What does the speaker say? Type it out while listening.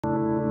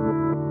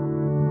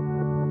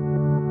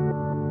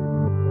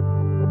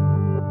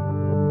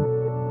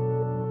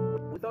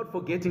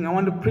without forgetting, I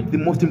want to preach the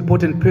most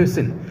important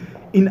person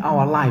in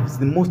our lives,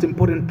 the most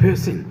important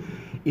person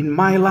in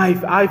my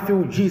life. I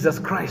feel Jesus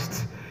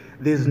Christ.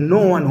 There's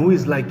no one who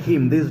is like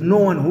him. There's no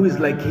one who is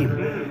like him.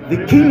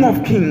 The King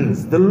of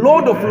Kings, the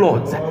Lord of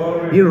Lords.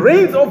 He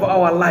reigns over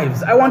our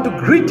lives. I want to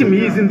greet him.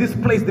 He is in this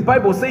place. The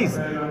Bible says,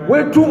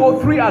 where 2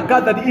 or 3 are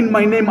gathered in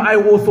my name, I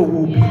also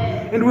will be.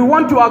 And we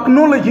want to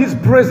acknowledge his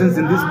presence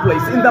in this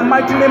place. In the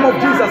mighty name of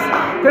Jesus.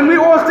 Can we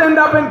all stand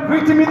up and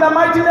greet him in the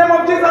mighty name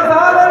of Jesus?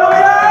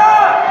 Hallelujah!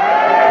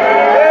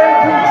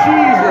 Thank you,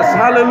 Jesus.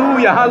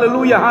 Hallelujah,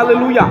 hallelujah,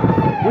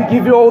 hallelujah. We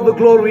give you all the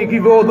glory. We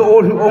give you all the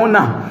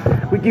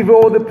honor. We give you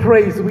all the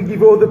praise. We give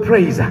you all the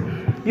praise.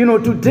 You know,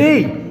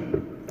 today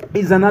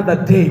is another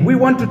day. We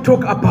want to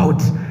talk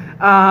about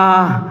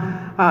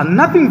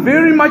nothing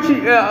very much,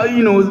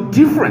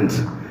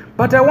 different.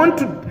 But I want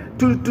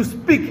to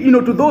speak,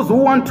 to those who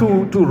want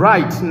to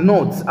write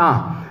notes.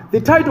 The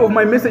title of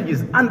my message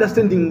is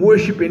Understanding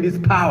Worship and Its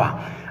Power.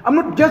 I'm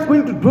not just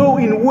going to dwell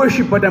in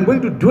worship, but I'm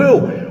going to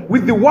dwell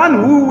with the one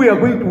who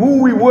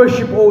we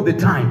worship all the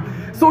time.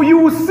 So you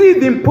will see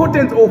the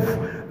importance of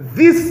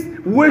this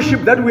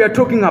worship that we are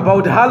talking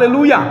about.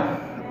 Hallelujah.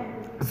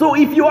 So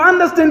if you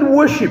understand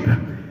worship,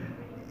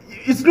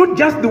 it's not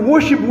just the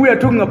worship we are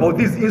talking about,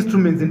 these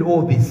instruments and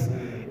all this.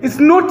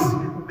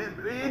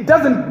 It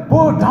doesn't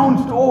boil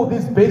down to all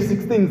these basic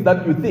things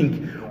that you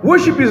think.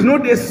 Worship is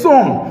not a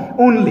song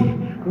only.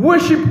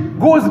 Worship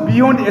goes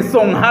beyond a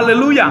song.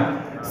 Hallelujah.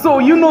 So,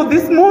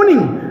 this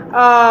morning,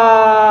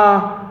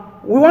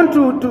 we want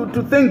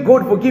to thank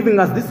God for giving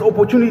us this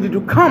opportunity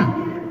to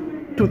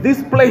come to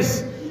this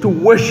place to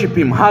worship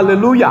him.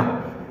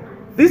 Hallelujah.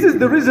 This is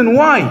the reason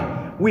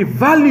why we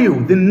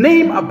value the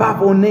name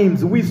above all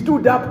names. We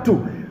stood up to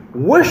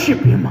worship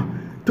him,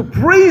 to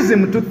praise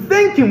him, to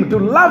thank him, to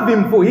love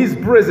him for his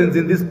presence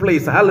in this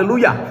place.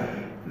 Hallelujah.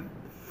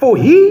 For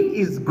he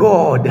is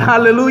God.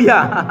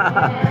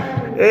 Hallelujah.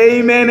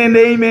 Amen and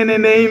amen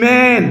and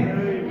amen.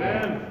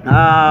 Amen.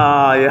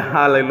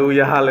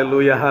 Hallelujah,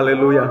 hallelujah,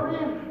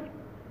 hallelujah.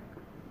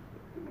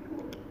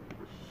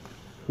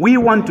 We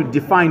want to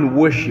define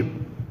worship.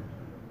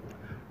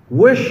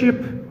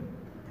 Worship,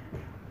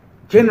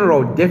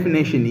 general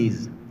definition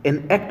is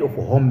an act of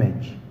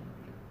homage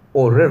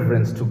or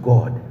reverence to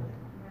God,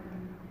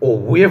 or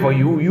whoever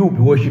you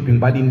be worshiping,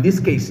 but in this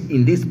case,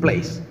 in this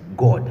place,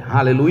 God.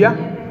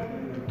 Hallelujah.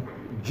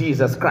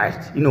 Jesus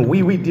Christ.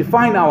 We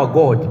define our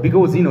God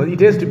because, it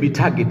has to be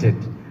targeted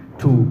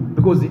to,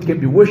 because it can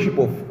be worship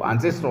of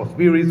ancestral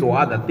spirits or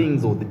other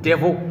things or the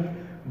devil.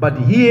 But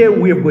here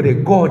we have got a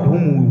God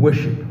whom we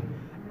worship.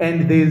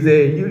 And there's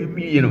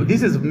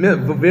this is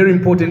very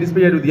important,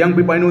 especially with the young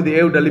people. I know the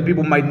elderly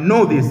people might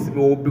know this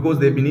because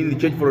they've been in the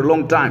church for a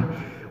long time.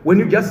 When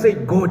you just say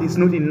God, it's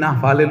not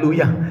enough.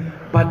 Hallelujah.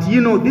 But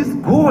this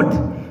God,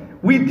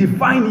 we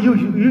define,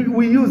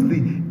 we use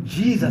the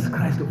Jesus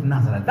Christ of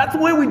Nazareth. That's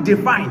where we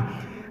define,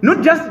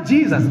 not just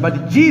Jesus,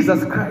 but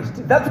Jesus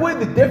Christ. That's where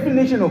the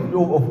definition of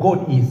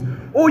God is.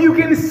 Or you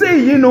can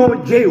say,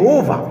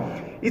 Jehovah.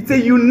 It's a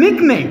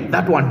unique name,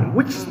 that one,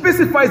 which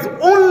specifies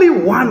only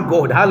one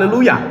God.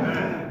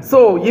 Hallelujah.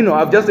 So,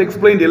 I've just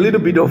explained a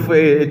little bit of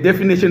a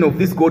definition of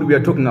this God we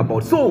are talking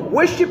about. So,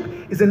 worship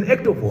is an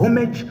act of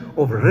homage,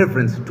 of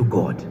reverence to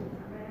God.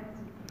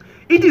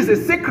 It is a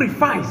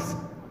sacrifice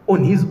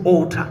on his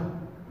altar.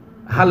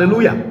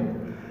 Hallelujah.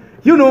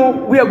 We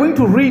are going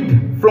to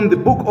read from the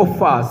book of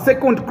 2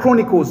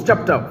 Chronicles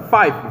chapter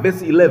 5,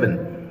 verse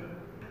 11.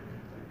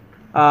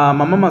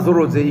 Mama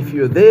Mazoroze, if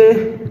you're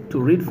there to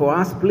read for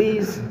us,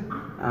 please.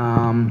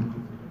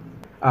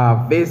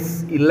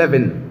 Verse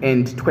 11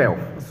 and 12.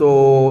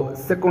 So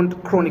 2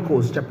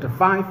 Chronicles chapter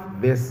 5,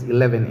 verse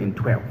 11 and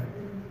 12.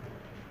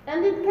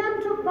 And it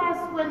came to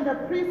pass when the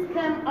priests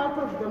came out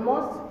of the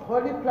most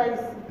holy place,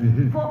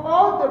 for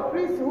all the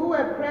priests who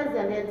were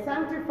present had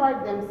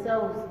sanctified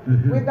themselves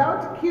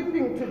without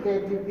keeping to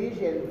their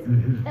divisions.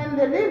 And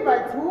the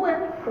Levites who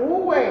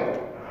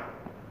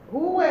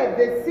were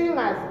the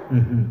singers,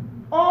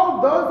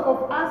 all those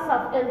of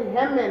Asaph and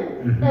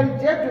Heman and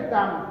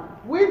Jeduthun,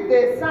 with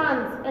their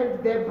sons and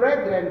their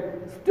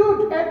brethren,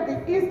 stood at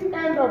the east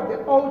end of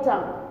the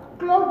altar,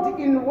 clothed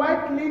in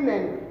white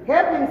linen,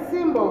 having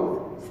cymbals,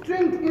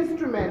 stringed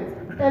instruments,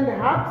 and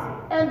harps,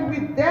 and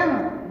with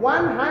them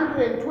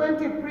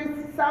 120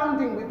 priests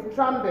sounding with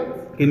trumpets.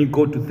 Can you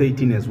go to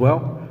 13 as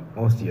well,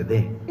 whilst you're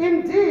there?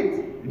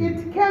 Indeed,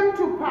 it came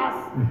to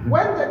pass,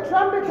 when the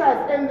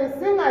trumpeters and the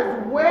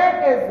singers were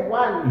as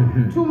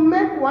one, to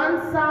make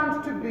one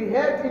sound to be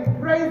heard in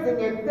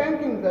praising and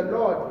thanking the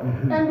Lord.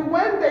 And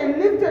when they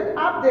lifted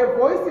up their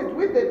voices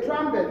with the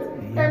trumpets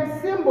and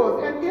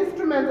cymbals and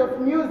instruments of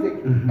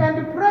music,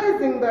 and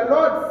praising the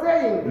Lord,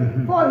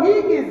 saying, for he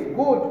is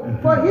good,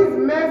 for his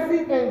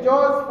mercy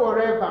endures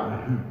forever.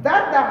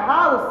 That the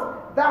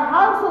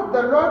house of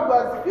the Lord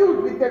was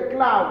filled with a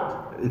cloud.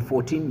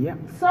 14, yeah.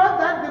 So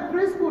that the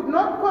priest could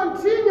not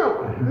continue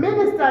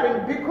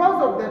ministering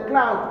because of the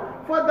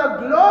cloud, for the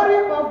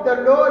glory of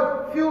the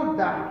Lord filled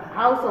the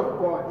house of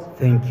God.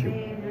 Thank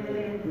you.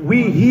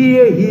 We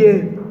hear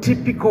here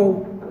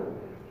typical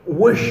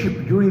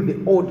worship during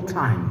the old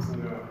times.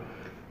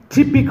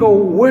 Typical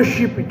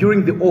worship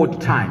during the old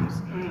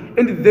times.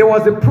 And there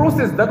was a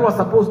process that was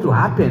supposed to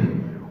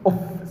happen of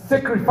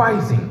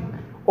sacrificing,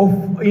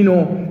 of,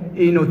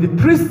 the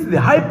priests, the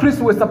high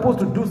priests were supposed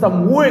to do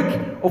some work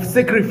of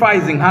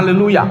sacrificing,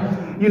 hallelujah.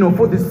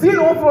 For the sin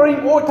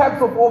offering, all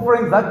types of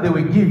offerings that they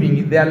were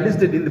giving, they are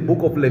listed in the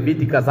book of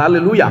Leviticus,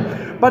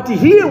 hallelujah. But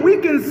here we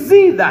can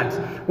see that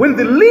when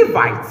the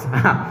Levites,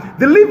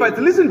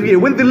 listen to here,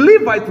 when the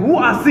Levites who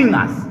are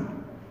singers,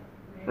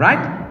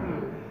 right?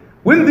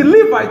 When the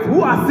Levites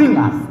who are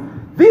singers,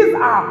 these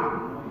are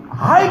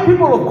high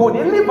people of God.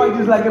 A Levite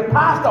is like a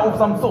pastor of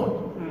some sort.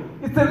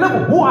 It's a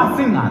level who are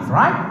singers,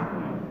 right?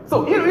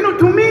 So,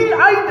 to me,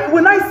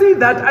 when I see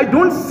that, I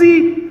don't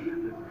see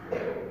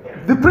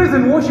the praise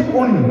and worship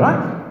only, right?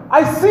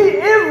 I see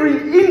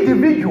every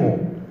individual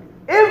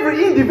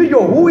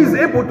who is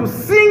able to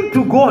sing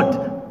to God.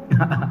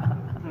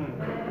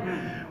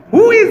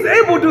 Who is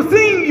able to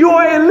sing. You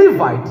are a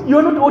Levite. You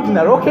are not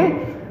ordinary,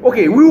 okay?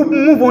 Okay, we will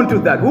move on to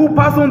that. We will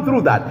pass on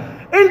through that.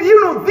 And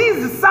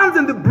these sons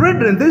and the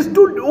brethren, they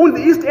stood on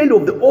the east end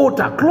of the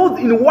altar, clothed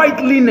in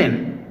white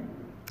linen.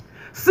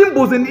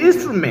 Symbols and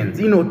instruments,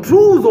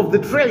 tools of the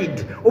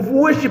trade of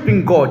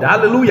worshiping God.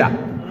 Hallelujah.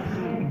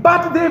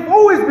 But they've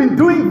always been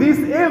doing this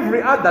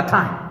every other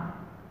time.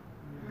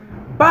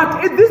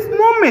 But at this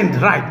moment,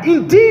 right,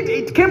 indeed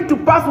it came to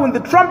pass when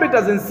the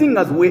trumpeters and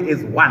singers were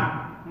as one.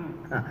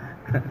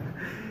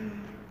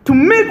 To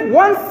make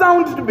one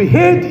sound to be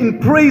heard in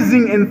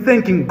praising and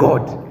thanking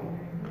God.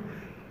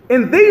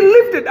 And they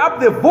lifted up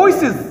their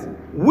voices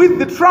with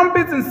the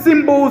trumpets and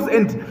cymbals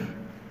and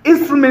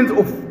instruments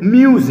of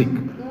music,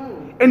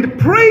 and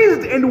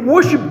praised and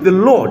worshipped the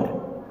Lord.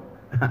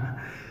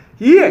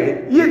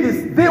 Hear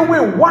this, they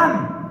were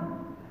one.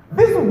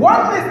 This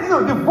oneness,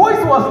 the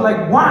voice was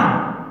like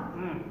one.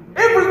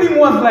 Everything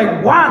was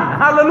like one.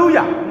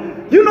 Hallelujah.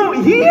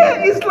 Here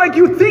it's like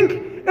you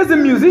think, as a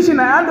musician,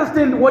 I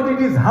understand what it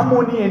is,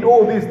 harmony and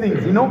all these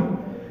things,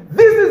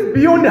 This is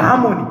beyond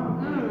harmony.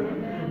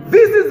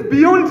 This is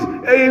beyond,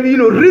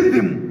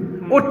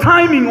 rhythm or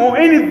timing or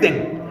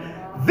anything.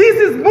 This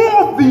is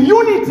more of the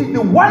unity,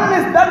 the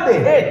oneness that they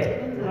had.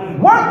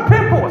 One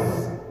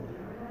purpose.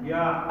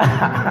 Yeah.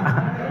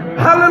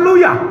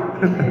 Hallelujah.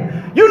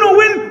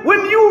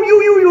 When you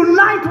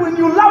unite, when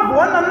you love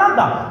one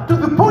another to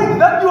the point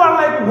that you are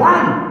like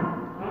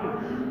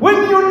one.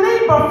 When your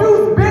neighbor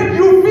feels bad,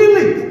 you feel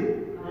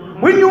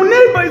it. When your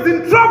neighbor is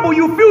in trouble,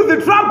 you feel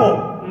the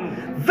trouble.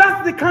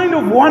 That's the kind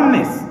of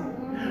oneness.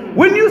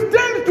 When you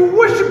stand to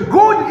worship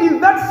God in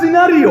that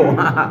scenario,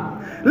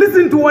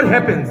 listen to what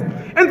happens.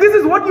 And this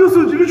is what you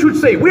should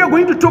say. We are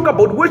going to talk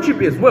about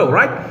worship as well,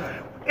 right?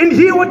 And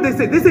hear what they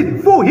said. They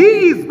said, for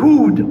he is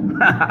good.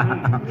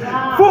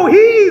 For he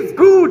is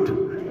good.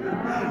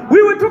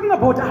 We were talking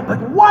about, but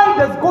why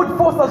does God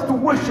force us to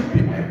worship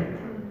him?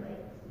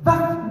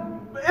 That's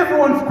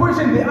everyone's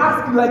question they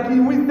ask, like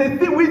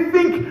we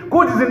think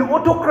God is an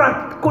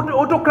autocratic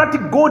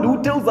God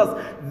who tells us,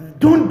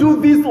 don't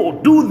do this or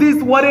do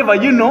this, whatever,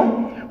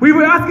 We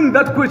were asking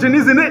that question,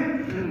 isn't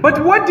it?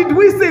 But what did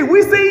we say?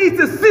 We say it's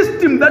a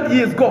system that he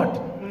has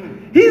got.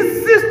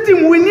 His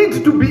system, we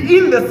need to be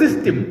in the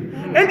system.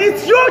 And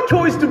it's your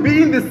choice to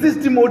be in the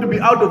system or to be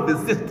out of the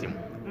system.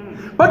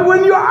 But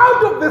when you're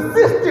out of the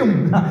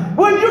system,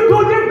 when you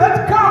don't have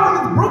that car,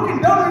 when it's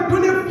broken down, you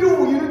don't have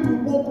fuel, you need to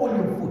walk on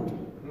your foot.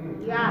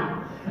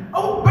 Yeah.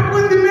 Oh, but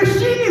when the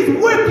machine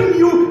is working,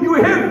 you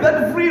have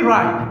that free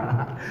ride.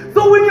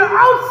 So when you're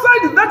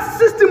outside that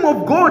system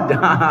of God,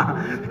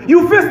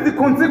 you face the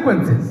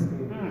consequences.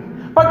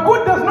 But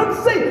God does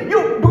not say,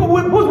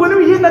 because when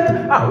we hear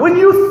that, when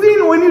you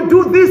sin, when you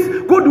do this,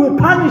 God will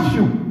punish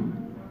you.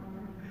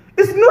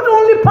 It's not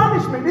only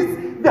punishment,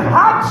 it's the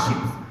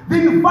hardships, the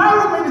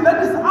environment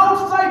that is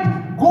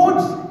outside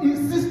God's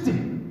system.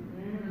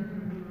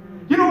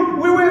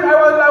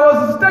 I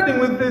was studying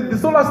with the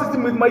solar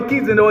system with my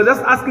kids, and I was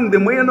just asking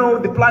them,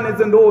 the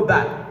planets and all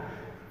that.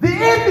 The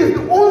earth is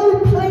the only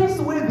place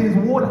where there's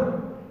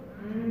water.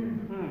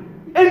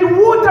 And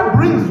water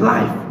brings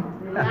life.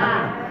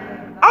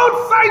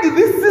 Outside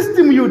this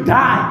system, you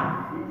die.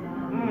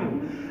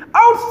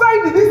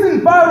 Outside this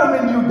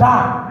environment, you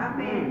die.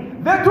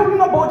 They're talking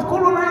about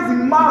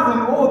colonizing Mars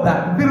and all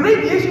that. The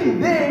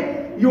radiation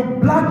there, your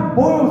blood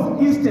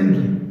boils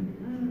instantly.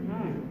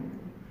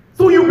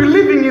 So you'll be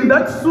living in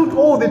that suit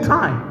all the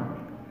time.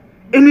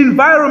 An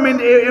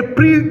environment,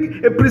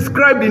 a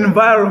prescribed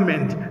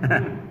environment,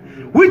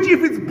 which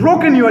if it's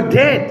broken, you're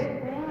dead.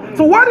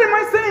 So what am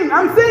I saying?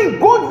 I'm saying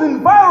God's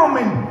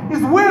environment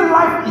is where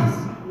life is.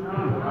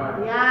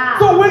 Yeah.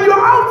 So when you're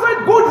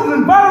outside God's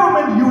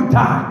environment, you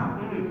die.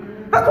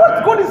 That's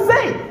what God is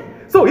saying.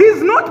 So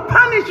he's not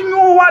punishing you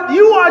what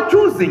you are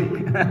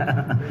choosing.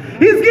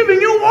 He's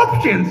giving you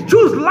options.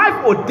 Choose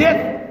life or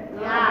death.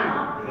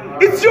 Yeah.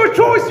 It's your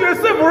choice. You're a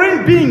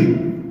sovereign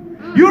being.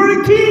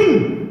 You're a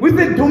king with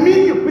a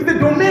dominion, with a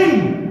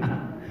domain.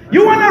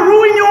 You want to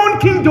ruin your own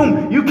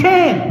kingdom? You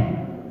can.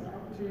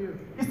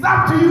 It's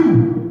up to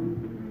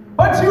you.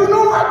 But you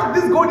know what?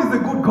 This God is a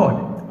good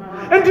God.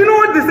 And you know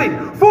what they say?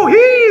 For he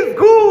is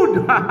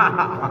good.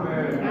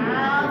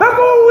 That's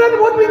all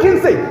what we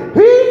can say. He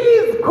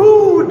is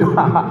good.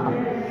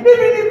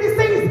 Even if he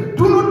says,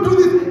 do not do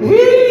this, he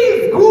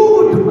is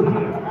good.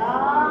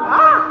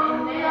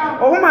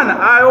 Oh man,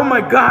 oh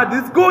my God,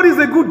 this God is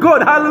a good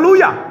God.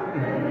 Hallelujah.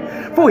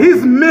 For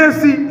his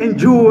mercy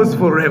endures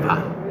forever.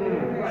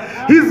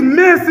 His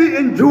mercy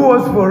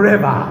endures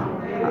forever.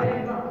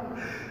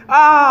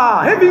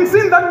 Having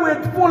seen that we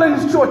had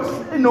fallen short,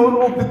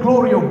 of the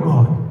glory of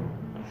God,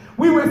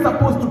 we were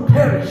supposed to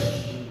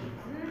perish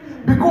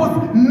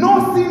because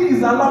no sin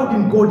is allowed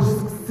in God's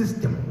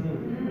system.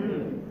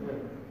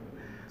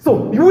 So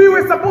we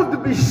were supposed to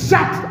be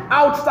shut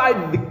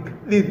outside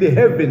the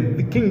heaven,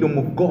 the kingdom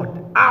of God,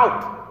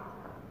 out.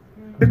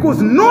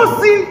 Because no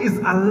sin is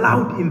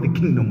allowed in the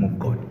kingdom of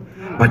God.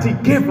 But he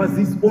gave us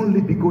his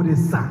only begotten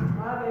Son,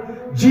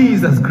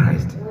 Jesus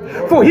Christ.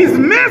 For his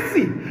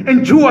mercy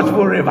endures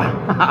forever.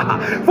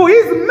 For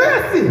his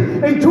mercy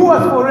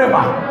endures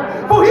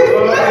forever. For his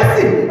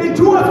mercy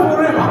endures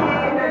forever.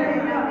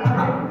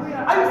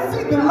 I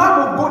see the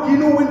love of God,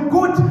 when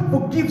God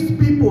forgives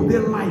people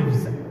their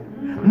lives.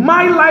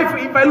 My life,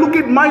 if I look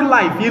at my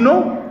life,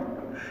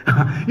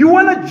 you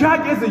want to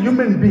judge as a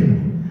human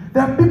being.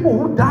 There are people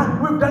who've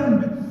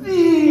done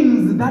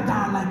things that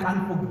are like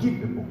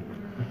unforgivable.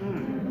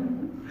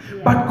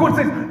 But God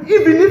says,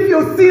 even if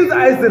your sins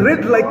are as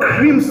red like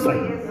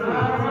crimson,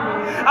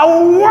 I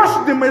will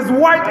wash them as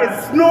white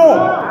as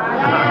snow.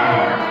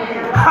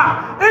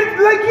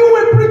 And like you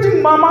were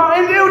preaching, Mama,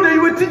 and Elder,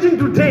 you were teaching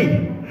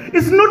today,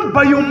 it's not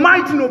by your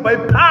might nor by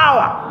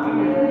power,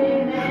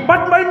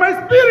 but by my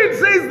spirit,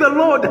 says the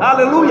Lord.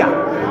 Hallelujah.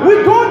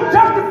 We don't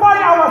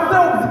justify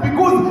ourselves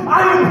because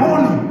I am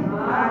holy.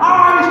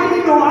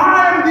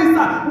 I am this.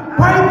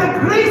 By the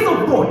grace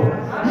of God.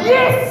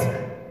 Yes.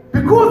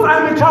 Because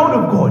I'm a child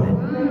of God,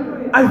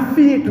 I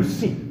fear to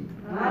sin.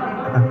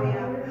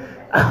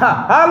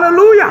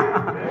 Hallelujah.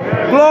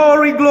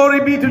 Glory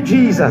be to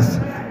Jesus.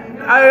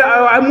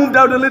 I moved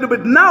out a little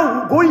bit.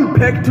 Now, going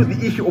back to the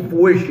issue of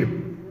worship.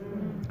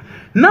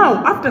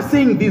 Now, after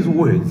saying these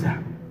words,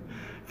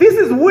 this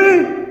is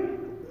where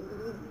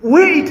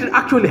it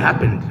actually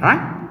happened,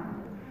 right?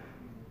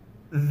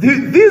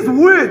 These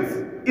words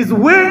is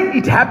where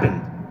it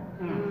happened.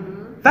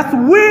 That's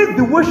where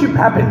the worship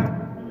happened.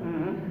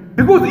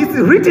 Because it's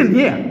written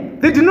here.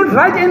 They did not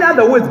write any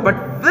other words, but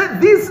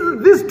these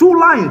two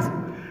lines.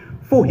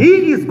 For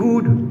he is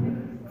good,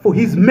 for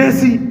his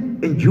mercy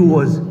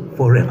endures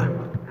forever.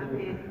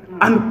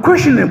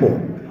 Unquestionable.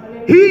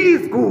 He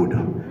is good.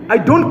 I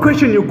don't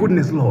question your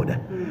goodness, Lord,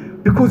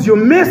 because your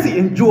mercy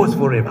endures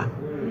forever.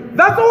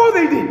 That's all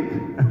they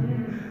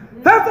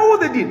did. That's all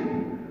they did.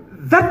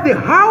 That the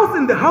house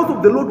in the house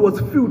of the Lord was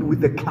filled with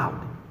the cloud.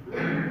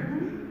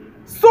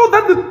 So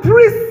that the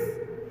priests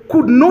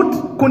could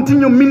not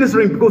continue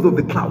ministering because of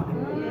the cloud.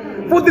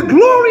 For the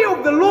glory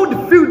of the Lord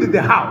filled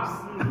the house.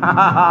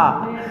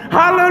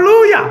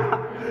 Hallelujah.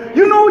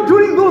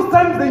 During those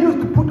times they used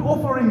to put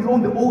offerings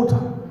on the altar.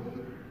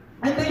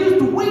 And they used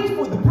to wait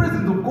for the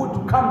presence of God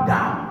to come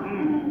down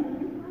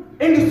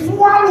and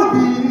swallow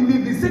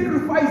the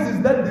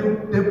sacrifices that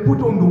they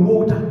put on the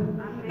water.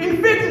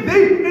 In fact,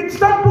 at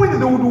some point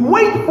they would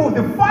wait for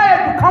the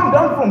fire to come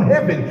down from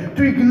heaven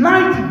to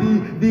ignite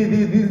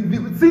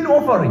the sin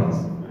offerings.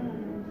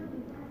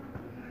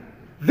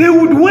 They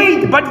would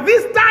wait, but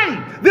this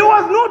time there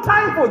was no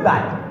time for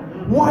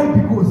that. Why?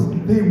 Because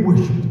they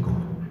worshipped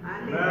God.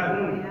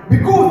 Amen.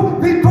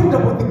 Because they talked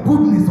about the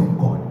goodness of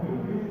God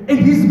and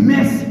his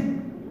mercy.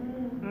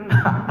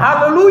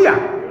 Hallelujah.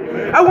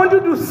 Amen. I want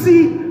you to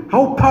see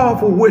how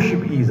powerful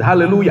worship is.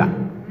 Hallelujah.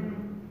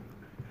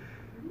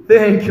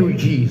 Thank you,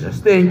 Jesus.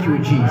 Thank you,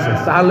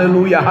 Jesus.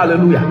 Hallelujah.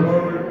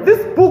 Hallelujah. This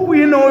book,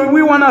 we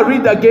want to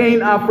read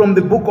again from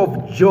the book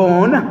of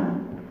John.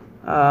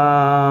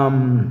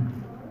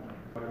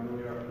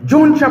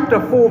 John chapter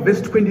 4,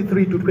 verse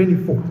 23 to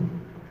 24.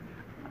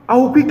 I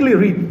will quickly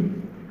read.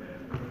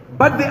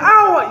 But the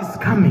hour is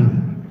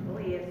coming,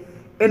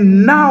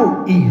 and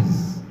now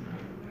is,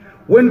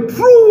 when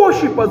true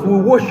worshippers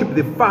will worship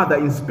the Father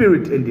in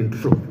spirit and in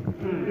truth.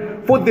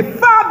 For the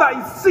Father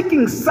is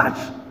seeking such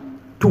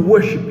to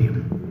worship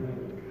him.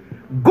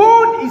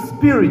 God is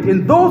spirit,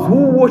 and those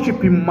who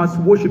worship him must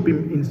worship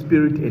him in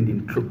spirit and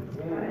in truth.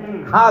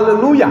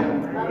 Hallelujah.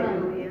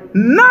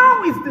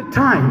 Now is the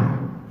time.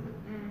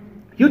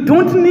 You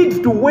don't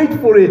need to wait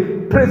for a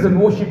praise and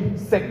worship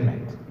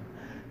segment.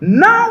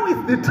 Now is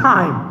the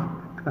time.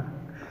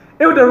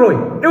 Elder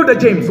Roy, Elder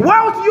James,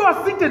 whilst you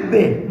are seated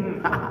there,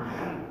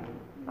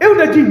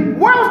 Elder Jim,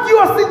 whilst you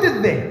are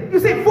seated there, you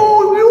say,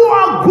 for you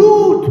are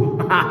good.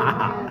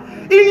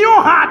 In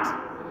your heart,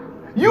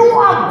 you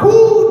are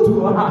good.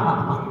 Oh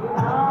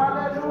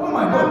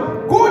my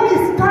God. God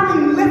is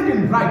coming left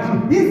and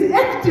right. He's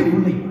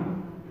actively.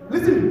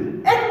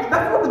 Listen,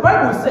 that's what the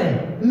Bible is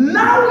saying.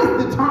 Now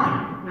is the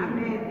time.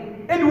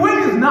 And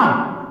when is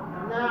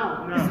now?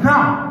 Now. It's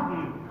now.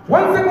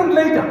 1 second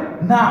later,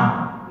 now.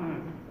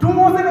 2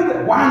 more seconds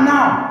later, why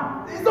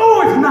now? It's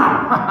always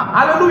now.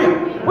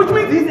 Hallelujah. Which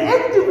means means he's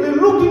actively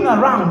looking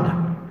around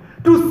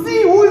to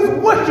see who is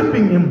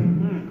worshiping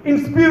him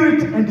in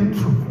spirit and in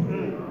truth.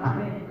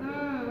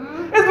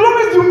 As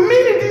long as you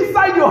mean it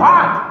inside your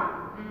heart.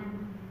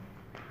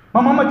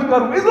 Mama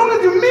Chikaru, as long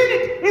as you mean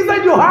it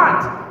inside your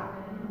heart.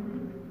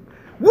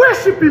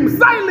 Worship him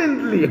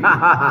silently.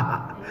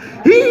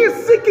 He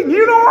is seeking.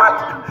 You know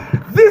what?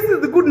 This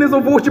is the goodness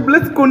of worship.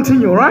 Let's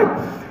continue, right?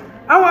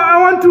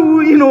 I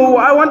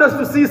want us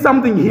to see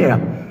something here.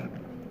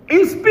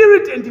 In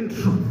spirit and in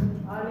truth.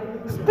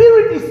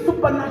 Spirit is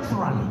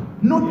supernaturally,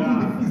 not in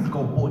the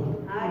physical body.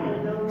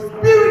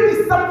 Spirit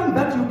is something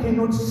that you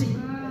cannot see.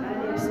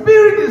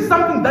 Spirit is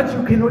something that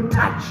you cannot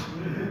touch.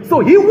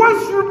 So he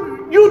wants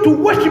you to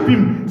worship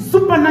him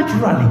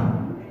supernaturally.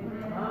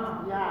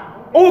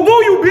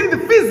 Although you be in the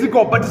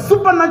physical, but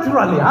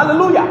supernaturally.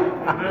 Hallelujah.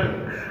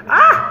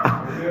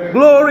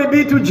 Glory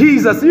be to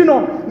Jesus. You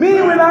know, me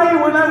when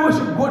I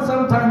worship God,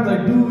 sometimes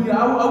I do.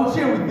 I will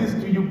share with this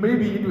to you.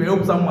 Maybe it will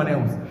help someone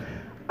else.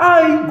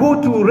 I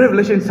go to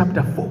Revelation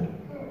chapter 4,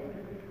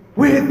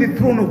 where the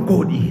throne of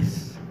God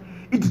is.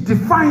 It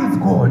defines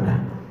God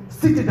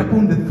seated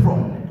upon the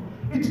throne.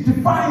 It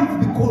defines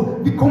the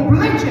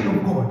complexion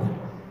of God.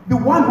 The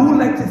one who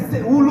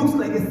looks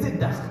like a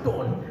cedar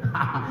stone.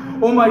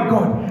 Oh my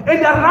God.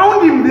 And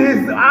around him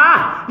there's,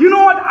 you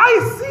know what? I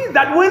see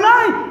that when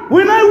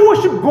I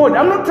worship God,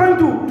 I'm not trying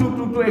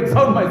to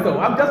exalt myself.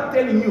 I'm just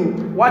telling you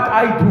what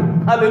I do.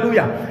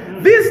 Hallelujah.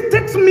 This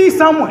takes me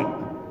somewhere.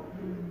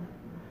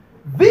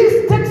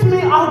 This takes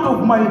me out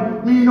of my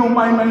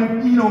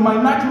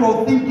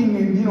natural thinking,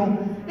 and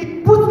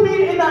it puts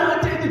me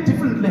at a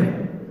different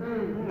level.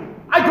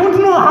 I don't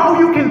know how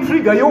you can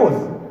trigger yours.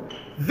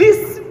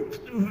 This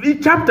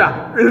chapter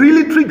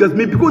really triggers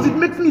me because it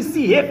makes me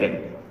see heaven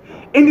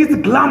and its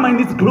glamour and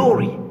its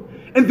glory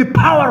and the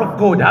power of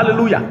God.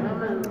 Hallelujah.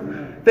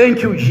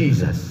 Thank you,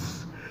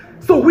 Jesus.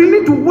 So we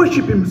need to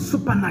worship him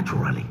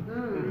supernaturally.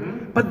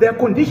 But there are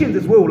conditions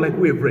as well, like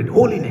we have read.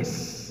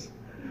 Holiness.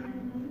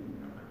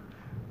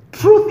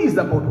 Truth is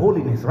about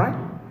holiness, right?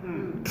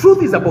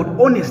 Truth is about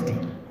honesty.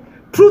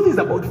 Truth is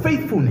about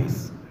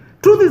faithfulness.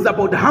 Truth is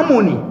about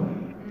harmony,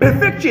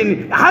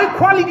 perfection, high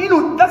quality.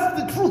 That's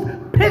the truth.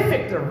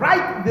 Perfect,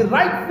 right? The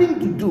right thing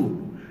to do.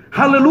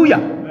 Hallelujah.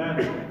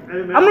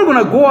 Amen. I'm not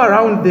going to go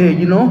around there,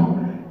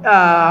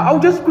 I'll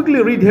just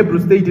quickly read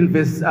Hebrews 8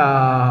 verse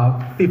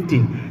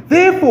 15.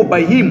 Therefore,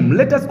 by him,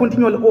 let us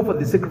continually offer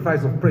the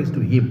sacrifice of praise to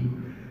him.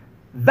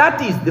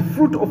 That is the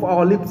fruit of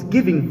our lips,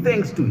 giving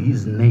thanks to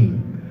his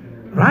name.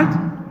 Right?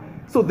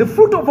 So the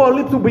fruit of our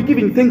lips will be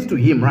giving thanks to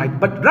him, right?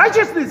 But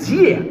righteousness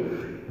here,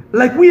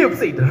 like we have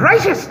said,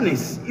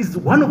 righteousness is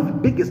one of the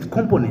biggest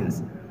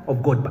components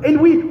of God.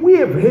 And we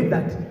have heard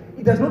that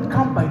it does not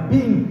come by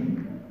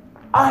being,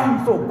 I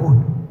am so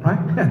good, right?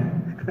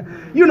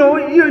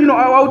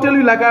 I'll tell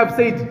you, like I've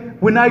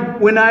said, when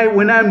I'm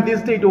in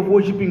this state of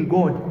worshiping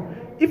God,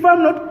 if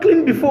I'm not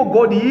clean before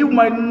God, he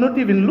might not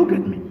even look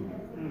at me.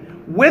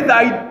 Whether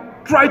I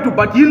try to,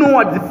 but you know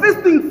what? The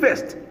first thing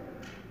first,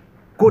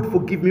 God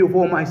forgive me of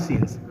all my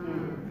sins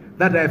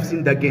that I have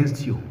sinned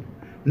against you,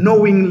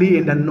 knowingly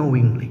and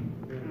unknowingly.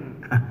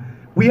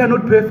 We are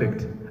not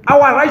perfect.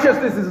 Our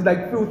righteousness is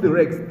like filthy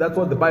rags. That's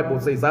what the Bible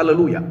says.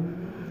 Hallelujah.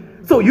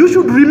 So you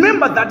should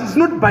remember that it's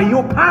not by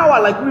your power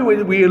like we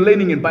were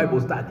learning in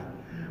Bible study,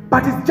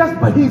 but it's just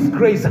by his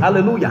grace.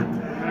 Hallelujah.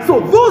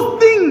 So those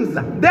things,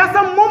 there are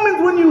some moments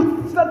when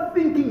you start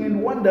thinking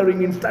and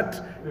wondering and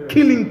start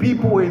killing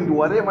people and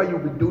whatever you'll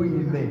be doing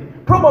in there.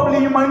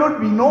 Probably you might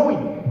not be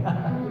knowing.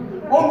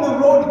 On the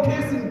road,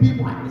 chasing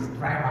people. This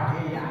driver,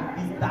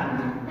 this, that.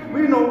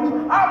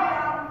 Don't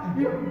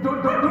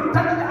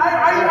touch it.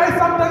 I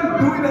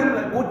sometimes do it and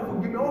like, God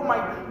forgive me. Oh my,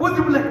 what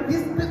you like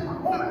this person?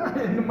 Oh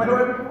my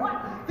wife, what?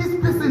 This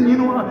person,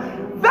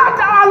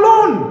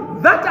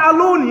 that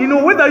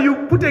alone, whether you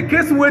put a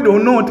curse word or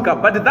not,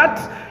 but that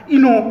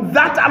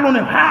alone,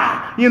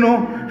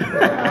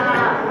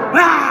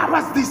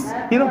 what's this?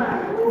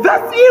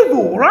 That's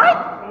evil, right?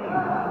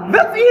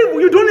 That's evil.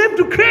 You don't have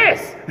to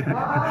curse.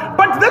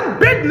 But that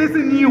badness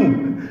in you,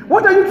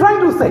 what are you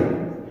trying to say?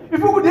 If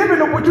you could have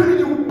an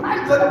opportunity to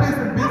punch that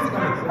person,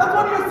 basically. That's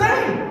what you're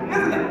saying,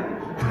 isn't it?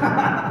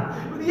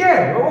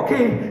 Yeah,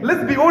 okay.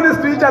 Let's be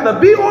honest to each other.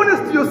 Be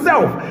honest to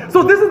yourself.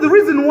 So this is the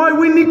reason why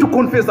we need to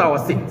confess our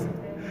sins.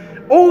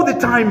 All the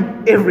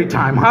time, every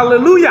time.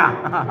 Hallelujah.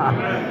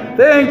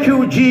 Thank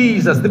you,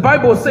 Jesus. The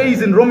Bible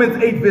says in Romans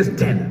 8 verse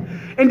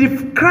 10, and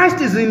if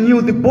Christ is in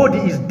you, the body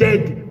is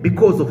dead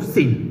because of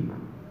sin.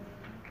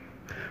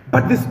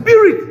 But the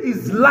spirit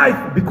is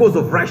life because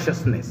of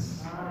righteousness.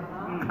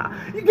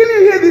 You can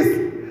hear this?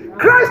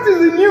 Christ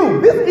is in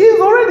you. This is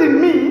already in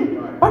me,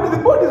 but the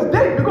body is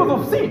dead because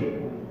of sin.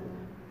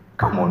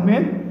 Come on,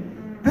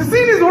 man. The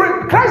sin is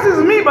already, Christ is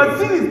in me, but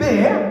sin is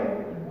there.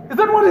 Is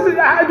that what it is?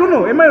 I don't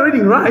know. Am I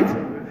reading right?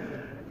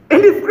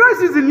 And if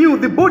Christ is in you,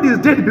 the body is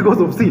dead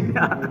because of sin.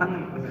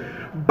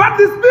 But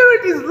the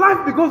spirit is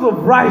life because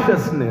of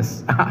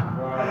righteousness.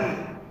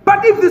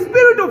 But if the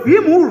spirit of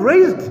him who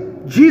raised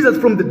Jesus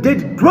from the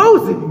dead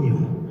dwells in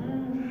you,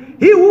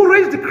 He who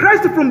raised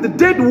Christ from the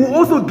dead will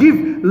also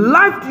give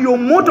life to your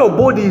mortal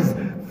bodies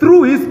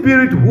through his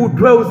Spirit who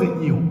dwells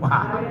in you.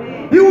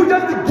 He will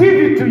just give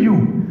it to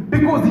you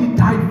because he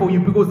died for you,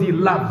 because he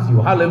loves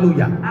you.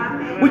 Hallelujah.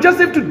 We just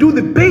have to do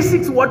the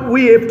basics, what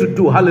we have to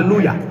do.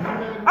 Hallelujah.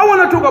 I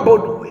want to talk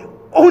about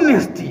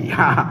honesty.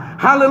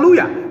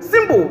 Hallelujah.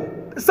 Simple.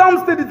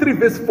 Psalms 33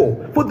 verse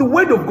 4. For the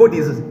word of God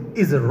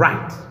is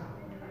right,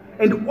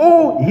 and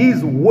all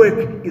his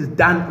work is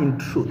done in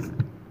truth.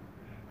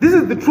 This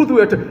is the truth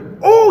we are talking.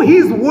 All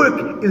his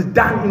work is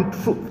done in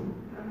truth.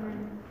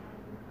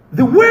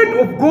 The word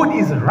of God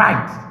is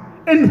right.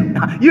 And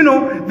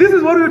this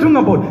is what we're talking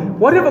about.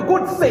 Whatever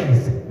God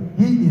says,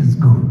 he is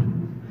good.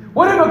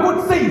 Whatever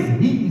God says,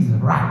 he is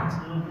right.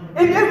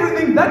 And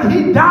everything that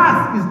he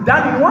does is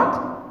done in what?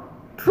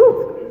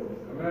 Truth.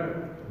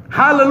 Amen.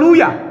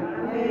 Hallelujah.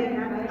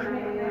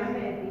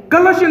 Amen.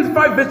 Galatians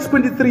 5 verse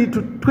 23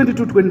 to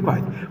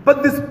 22-25.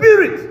 But the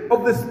spirit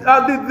of the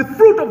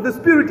fruit of the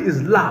Spirit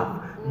is love,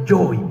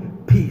 joy,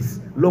 peace,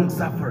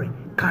 long-suffering,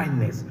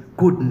 kindness,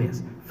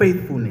 goodness,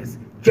 faithfulness,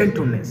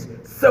 gentleness,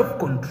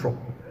 self-control.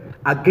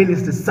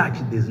 Against such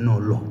there's no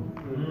law.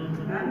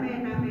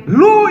 Amen.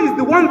 Law is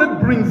the one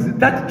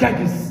that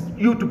judges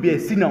you to be a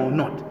sinner or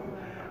not.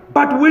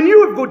 But when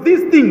you have got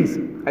these things,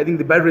 I think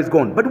the Bible is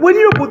gone. But when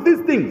you have got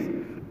these things,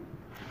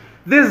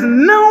 there's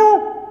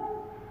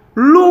no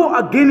law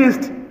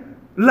against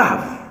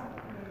love,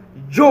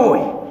 joy,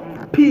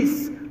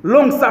 peace,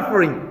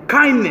 long-suffering,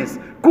 kindness,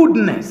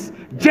 goodness,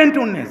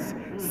 gentleness,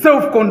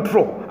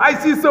 self-control. I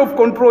see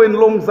self-control and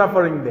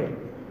long-suffering there.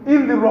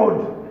 In the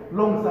road,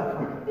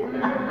 long-suffering.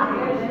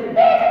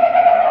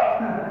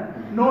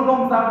 No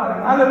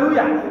long-suffering.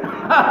 Hallelujah.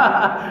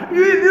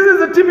 This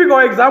is a typical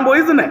example,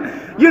 isn't it?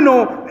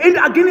 And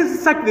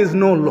against such there's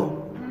no law.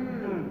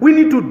 We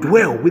need to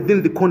dwell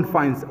within the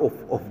confines of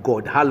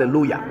God.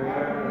 Hallelujah.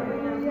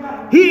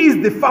 He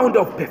is the founder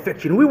of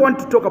perfection. We want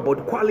to talk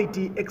about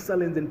quality,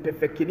 excellence, and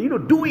perfection.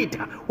 Do it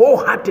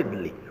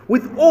wholeheartedly,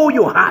 with all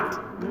your heart.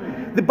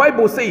 The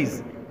Bible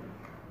says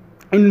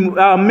in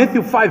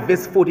Matthew 5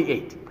 verse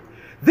 48,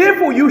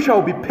 therefore you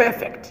shall be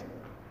perfect,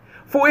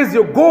 for as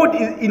your God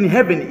in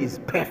heaven is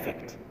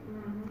perfect.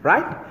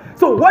 Right?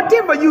 So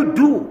whatever you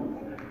do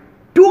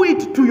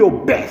it to your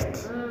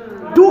best.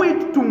 Do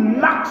it to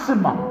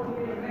maximum.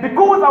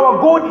 Because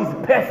our God is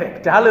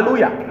perfect.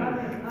 Hallelujah.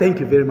 Thank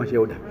you very much,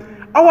 Elder.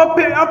 Our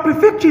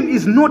perfection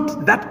is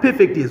not that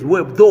perfect as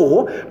well,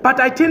 though. But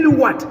I tell you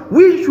what,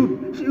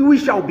 we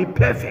shall be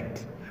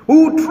perfect. We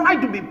will try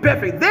to be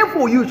perfect.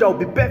 Therefore, you shall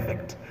be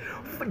perfect,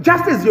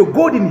 just as your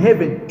God in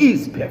heaven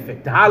is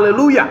perfect.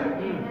 Hallelujah.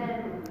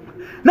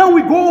 Now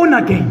we go on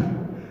again.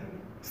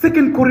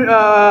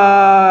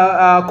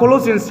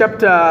 Colossians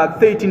chapter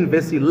 13,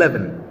 verse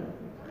 11.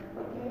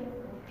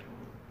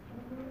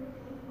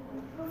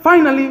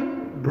 Finally,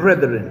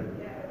 brethren,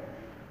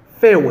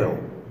 farewell,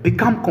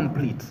 become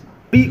complete,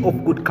 be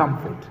of good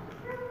comfort,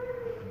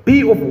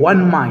 be of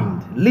one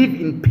mind, live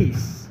in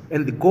peace,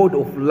 and the God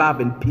of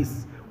love and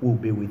peace will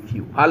be with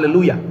you.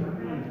 Hallelujah.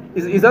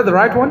 Is that the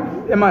right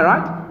one? Am I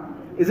right?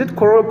 Is it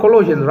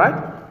Colossians, right?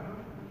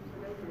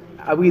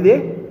 Are we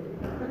there?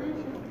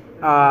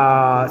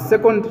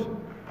 Second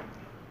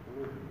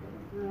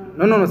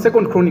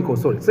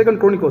Chronicles, sorry. Second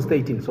Chronicles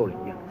 13, sorry.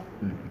 Yeah.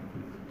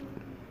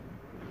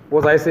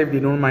 Was I saved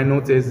in all my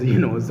notes as,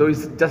 so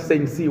it's just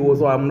saying C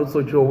also. I'm not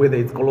so sure whether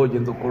it's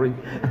Colossians or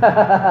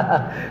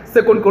Corinthians.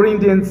 2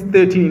 Corinthians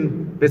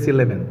 13, verse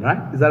 11,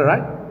 right? Is that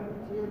right?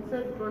 You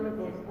said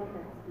Chronicles,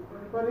 okay.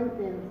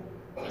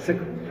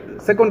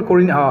 Corinthians. Second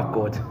Corinthians, oh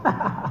God.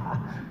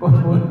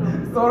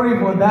 Sorry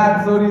for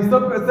that, sorry.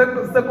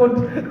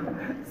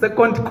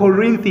 Second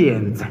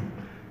Corinthians,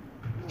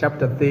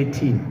 chapter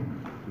 13,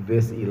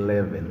 verse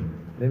 11.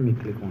 Let me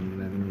click on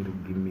that. Let me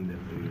give me the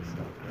verse.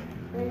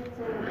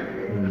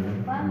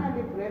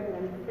 Finally,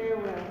 brethren,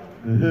 farewell.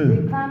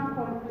 Become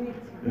complete.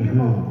 Be of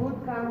good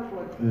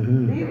comfort.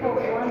 Be of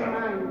one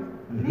mind.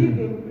 Live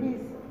in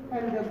peace.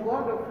 And the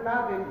God of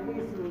love and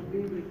peace will be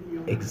with you.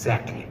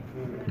 Exactly.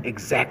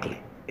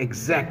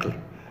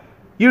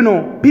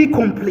 Be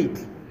complete.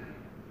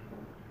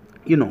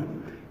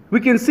 We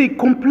can see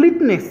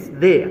completeness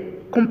there.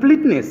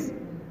 Completeness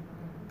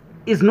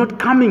is not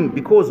coming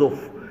because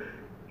of,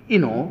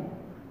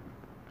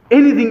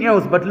 anything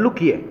else, but look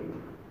here.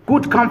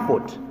 Good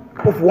comfort,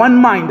 of one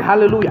mind,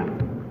 hallelujah.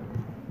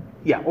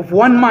 Yeah, of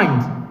one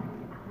mind,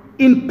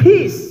 in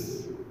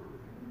peace,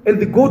 and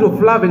the God of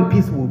love and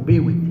peace will be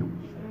with you.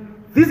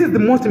 This is the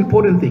most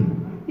important thing,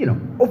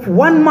 of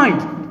one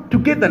mind,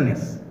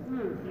 togetherness,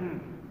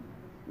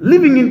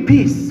 living in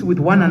peace with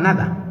one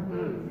another,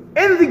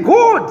 and the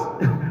God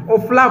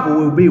of love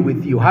will be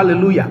with you,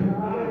 hallelujah.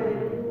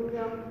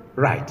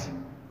 Right,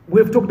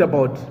 we've talked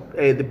about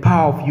the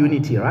power of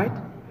unity, right?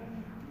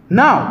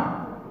 Now,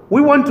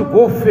 we want to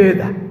go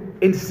further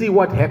and see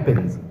what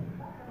happens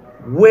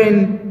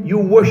when you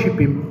worship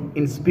him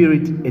in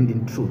spirit and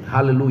in truth.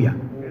 Hallelujah.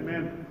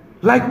 Amen.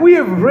 Like we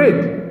have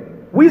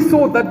read, we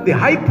saw that the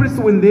high priests,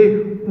 when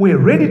they were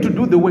ready to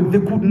do the work, they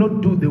could not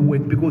do the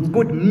work because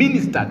God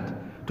ministered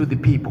to the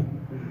people.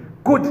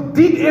 God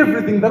did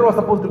everything that was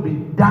supposed to be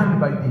done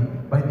by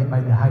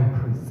the high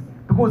priest,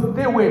 because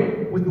they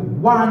were with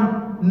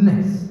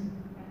oneness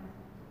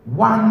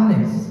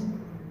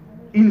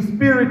in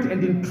spirit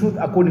and in truth,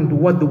 according to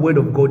what the word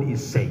of God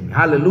is saying.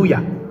 Hallelujah.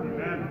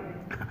 Amen.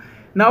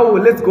 Now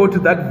let's go to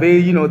that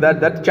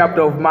that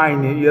chapter of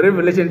mine,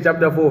 Revelation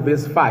chapter 4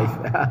 verse 5.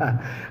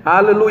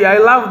 Hallelujah. I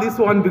love this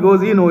one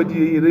because it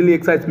really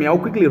excites me. I'll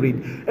quickly read.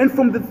 And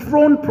from the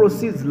throne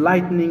proceeds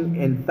lightning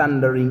and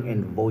thundering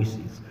and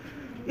voices.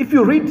 If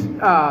you read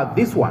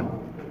this one,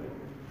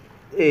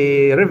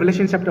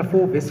 Revelation chapter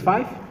 4 verse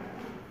 5,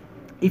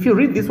 if you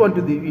read this one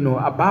to the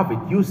above it,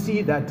 you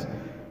see that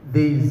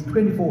there is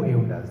 24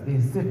 elders, there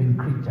is 7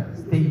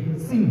 creatures. They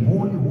sing,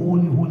 holy,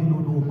 holy, holy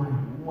Lord Almighty,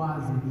 who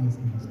was and is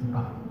to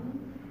come.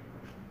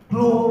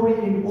 Glory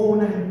and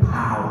honor and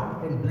power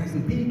and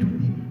blessing be to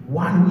the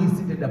one who is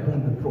seated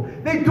upon the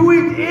throne. They do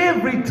it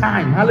every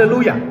time.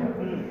 Hallelujah.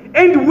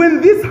 And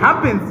when this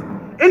happens,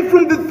 and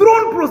from the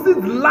throne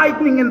proceeds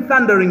lightning and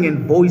thundering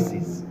and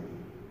voices,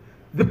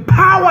 the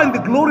power and the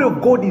glory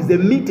of God is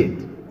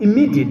emitted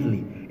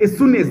immediately as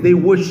soon as they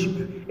worship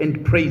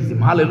and praise Him.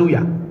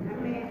 Hallelujah.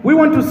 We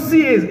want to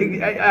see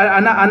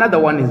another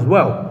one as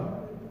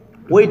well,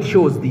 where it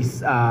shows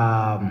this.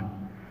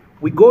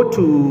 We go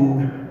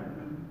to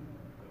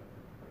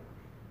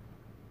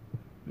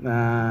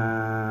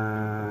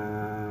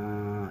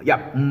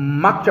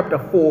Mark chapter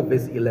 4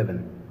 verse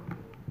 11.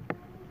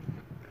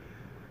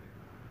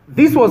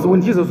 This was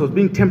when Jesus was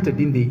being tempted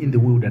in the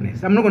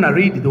wilderness. I'm not going to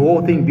read the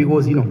whole thing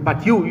because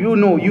but you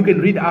can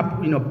read up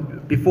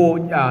before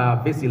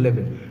verse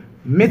 11.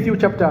 Matthew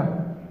chapter.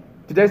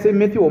 Did I say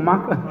Matthew or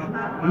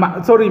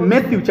Mark? Sorry,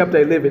 Matthew chapter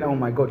 11. Oh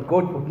my God,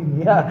 God forgive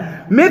me.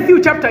 Yeah.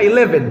 Matthew chapter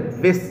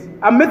 11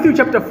 Matthew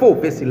chapter 4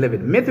 verse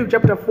 11. Matthew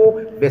chapter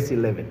 4 verse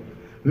 11.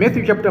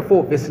 Matthew chapter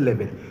 4 verse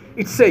 11.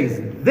 It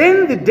says,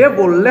 "Then the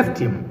devil left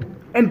him,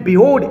 and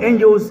behold,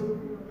 angels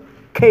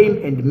came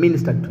and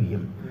ministered to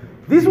him."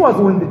 This was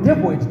when the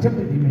devil had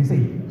tempted him and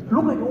said,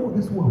 "Look at all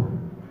this world.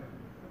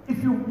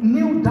 If you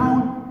kneel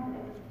down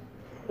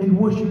and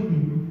worship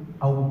me,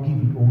 I will give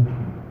it all to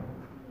you."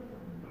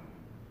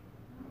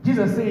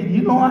 Jesus said,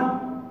 "You know what?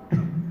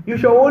 You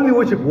shall only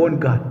worship one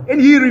God." And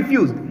he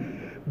refused.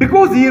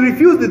 Because he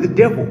refused the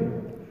devil,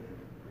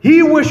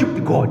 he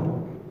worshipped God.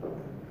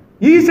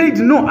 He said,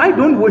 "No, I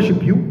don't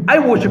worship you. I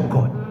worship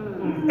God."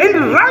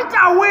 And right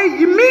away,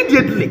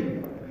 immediately,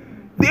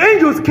 the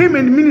angels came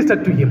and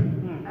ministered to him.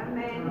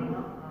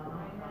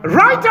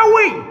 Right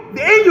away,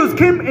 the angels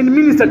came and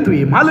ministered to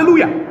him.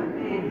 Hallelujah.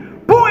 Amen.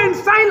 Paul and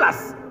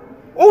Silas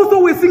also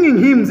were singing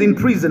hymns in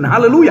prison.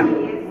 Hallelujah.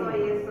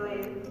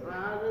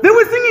 They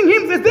were singing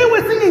hymns. As they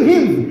were singing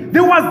hymns,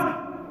 there was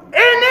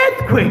an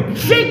earthquake,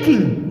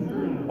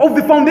 shaking of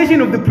the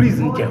foundation of the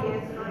prison jail.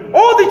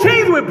 All the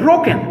chains were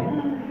broken.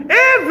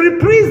 Every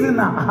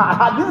prisoner.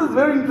 This is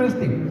very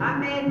interesting.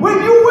 Amen.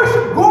 When you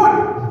worship God,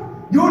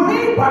 your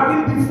neighbor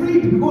can be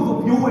freed because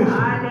of your worship.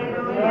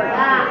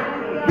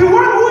 Hallelujah. The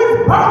one who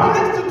is bound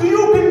next to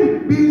you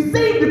can be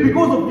saved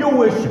because of your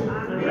worship.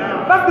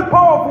 That's the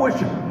power of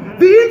worship.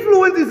 The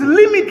influence is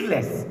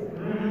limitless.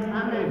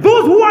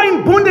 Those who are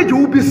in bondage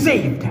will be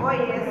saved.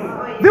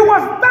 There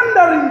was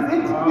thunderings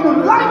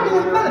and lightning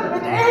and thunder,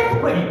 an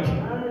earthquake.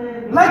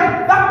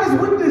 Like that is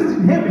witnessed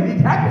in heaven.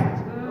 It happened.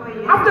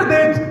 After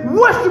that,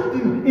 worshipped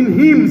in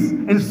hymns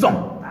and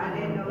song.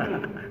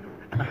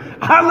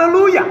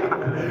 Hallelujah.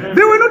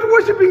 They were not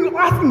worshiping,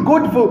 asking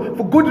God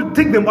for God to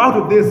take them out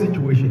of their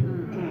situation.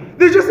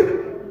 They just,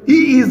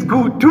 He is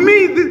good. To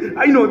me,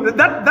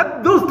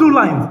 those two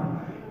lines.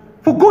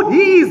 For God,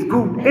 He is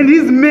good, and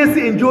His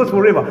mercy endures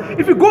forever.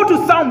 If you go to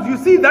Psalms, you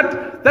see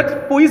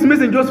that for His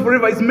mercy endures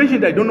forever is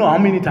mentioned I don't know how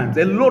many times,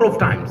 a lot of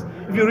times.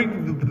 If you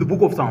read the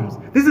book of Psalms,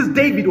 this is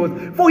David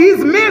for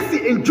His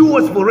mercy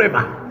endures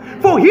forever.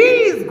 For He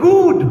is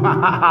good.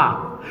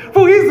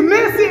 For His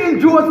mercy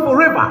endures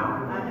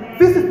forever.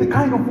 This is the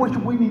kind of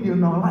worship we need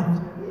in our lives.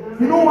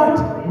 You know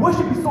what?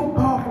 Worship is so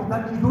powerful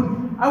that you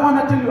don't. I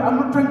want to tell you, I'm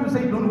not trying to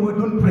say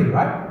don't pray,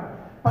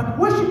 right? But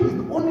worship is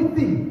the only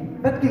thing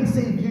that can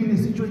save you in a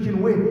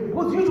situation where,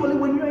 because usually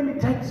when you're in a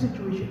tight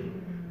situation,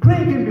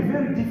 praying can be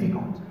very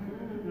difficult.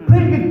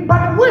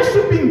 But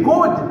worshiping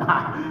God,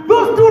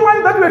 those two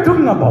lines that we're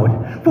talking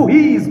about, for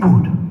He is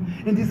good,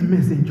 and His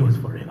mercy endures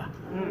forever.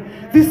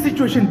 This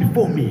situation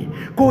before me,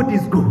 God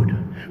is good,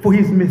 for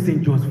His mercy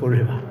endures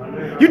forever.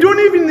 You don't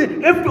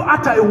even have to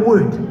utter a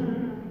word.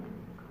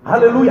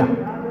 Hallelujah.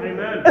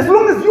 Amen. As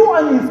long as you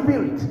are in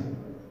spirit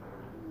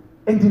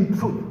and in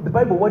truth. The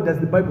Bible, what does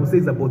the Bible say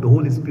about the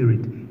Holy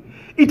Spirit?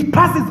 It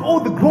passes all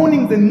the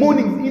groanings and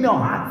moanings in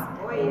our hearts.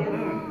 Oh, yes.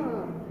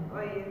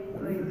 Oh, yes.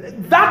 Oh, yes.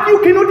 That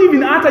you cannot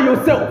even utter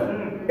yourself,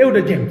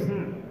 Elder James.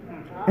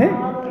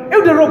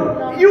 Elder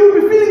Rob, you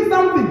will be feeling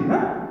something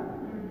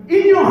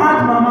in your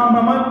heart,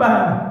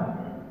 mama.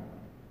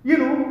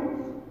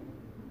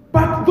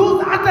 But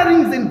those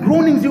utterings and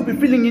groanings you'll be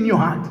feeling in your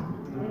heart,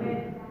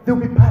 they'll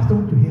be passed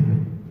on to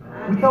heaven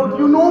without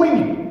you knowing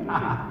it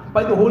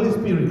by the Holy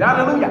Spirit.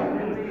 Hallelujah.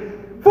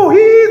 For he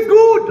is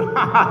good,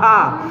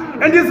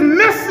 and his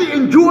mercy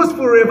endures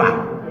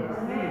forever.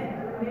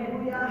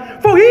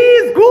 For he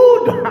is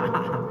good,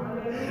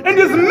 and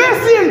his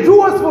mercy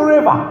endures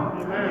forever.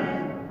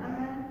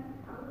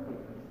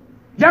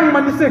 Young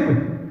man,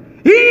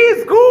 he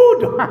is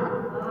good,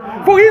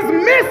 for his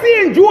mercy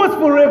endures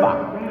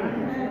forever.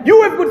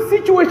 You have got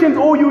situations,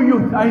 all you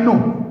youth, I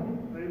know.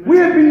 We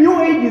have been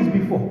your ages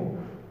before.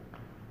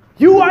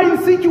 You are in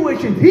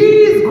situations. He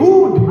is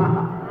good,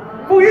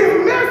 for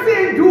his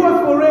mercy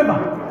endures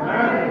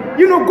forever.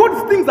 You know,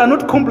 God's things are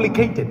not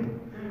complicated.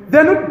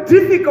 They're not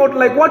difficult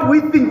like what we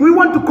think. We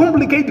want to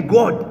complicate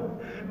God.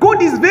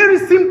 God is very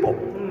simple.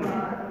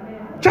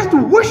 Just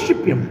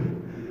worship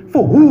him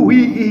for who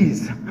he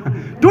is.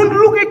 Don't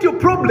look at your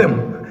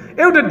problem.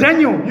 Elder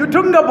Daniel, you're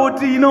talking about,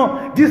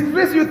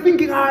 distress. You're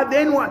thinking,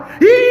 then what?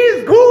 He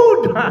is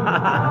good.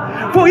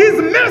 For his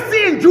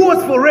mercy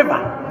endures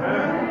forever.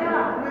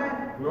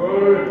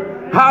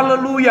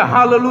 Hallelujah,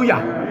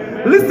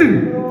 hallelujah.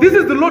 Listen, this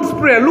is the Lord's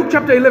Prayer. Luke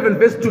chapter 11,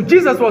 verse 2.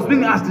 Jesus was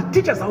being asked to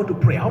teach us how to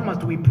pray. How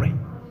must we pray?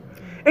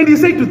 And he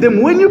said to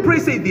them, when you pray,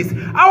 say this: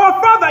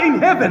 Our Father in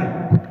heaven,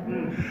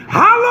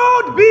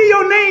 hallowed be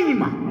your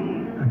name.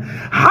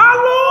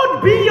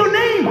 Hallowed be your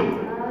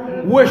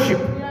name. Worship.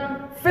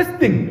 First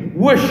thing,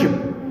 worship.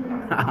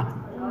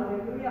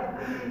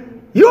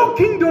 Your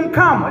kingdom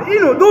come.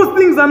 Those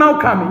things are now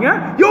coming.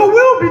 Your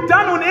will be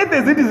done on earth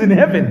as it is in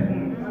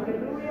heaven.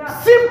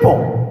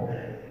 Simple.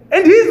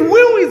 And his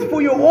will is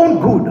for your own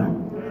good.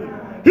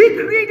 He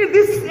created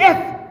this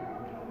earth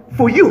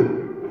for you.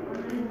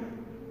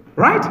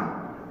 Right?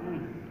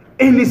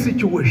 Any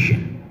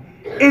situation,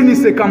 any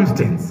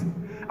circumstance.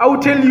 I will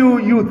tell you,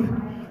 youth,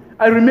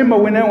 I remember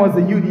when I was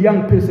a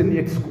young person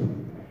at school,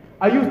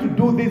 I used to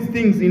do these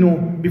things,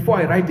 before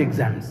I write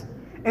exams.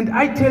 And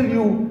I tell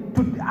you,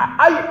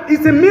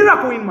 it's a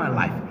miracle in my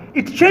life.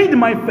 It changed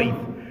my faith.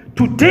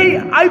 Today,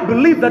 I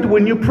believe that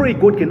when you pray,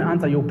 God can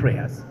answer your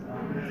prayers.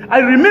 I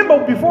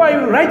remember before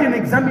I write an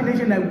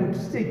examination, I would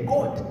say,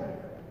 God,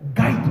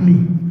 guide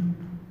me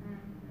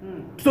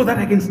so that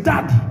I can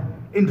study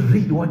and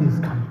read what is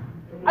coming.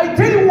 I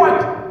tell you what,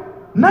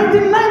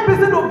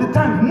 99% of the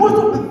time, most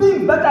of the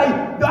things that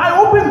I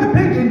open the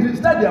page and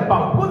study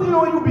about, because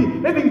you'll be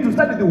having to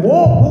study the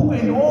whole book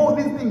and all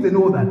these things and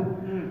all that.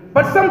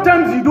 But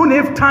sometimes you don't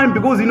have time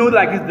because it's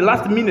the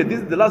last minute,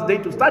 this is the last day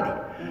to study.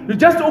 You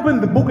just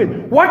open the book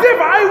and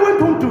whatever I went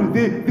home to,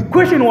 the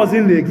question was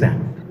in the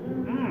exam.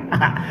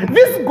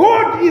 This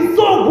God is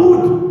so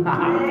good.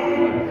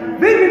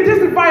 They can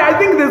testify. I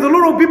think there's a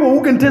lot of people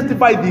who can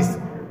testify this.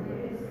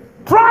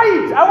 Try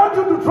it. I want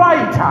you to try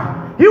it.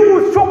 He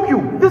will shock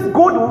you. This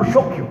God will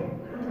shock you.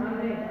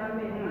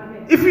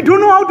 If you don't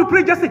know how to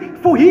pray, just say,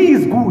 for he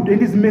is good and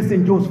his mercy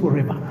endures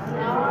forever.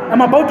 I'm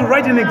about to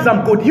write an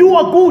exam. God, you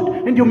are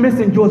good and your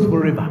mercy endures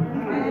forever.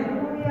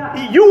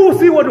 You will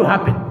see what will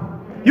happen.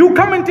 You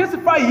come and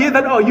testify here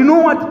that, you know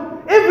what?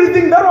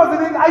 Everything that was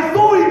in it, I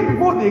saw it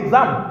before the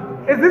exam.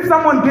 As if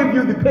someone gave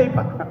you the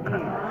paper.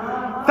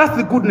 That's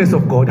the goodness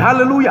of God.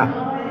 Hallelujah.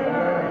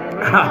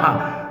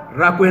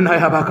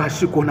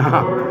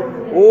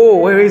 Oh,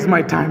 where is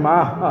my time?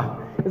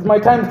 Is my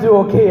time still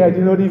okay?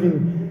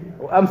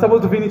 I'm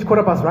supposed to finish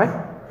 1:15, right?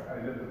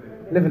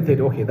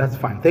 11:30. Okay, that's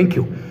fine. Thank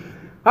you.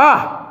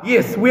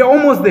 Yes, we are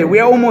almost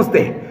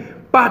there.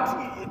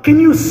 But can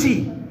you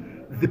see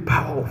the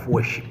power of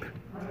worship?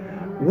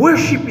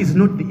 Worship is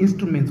not the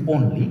instruments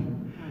only.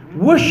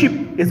 Worship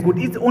has got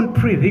its own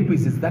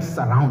prerequisites that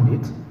surround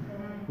it.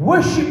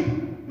 Worship,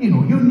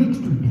 you need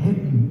to have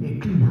a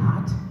clean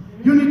heart.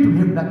 You need to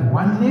have that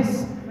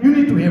oneness. You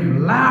need to have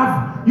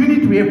love. You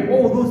need to have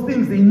all those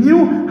things in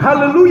you.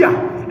 Hallelujah.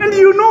 And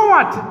you know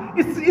what?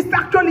 It's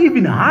actually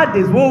even hard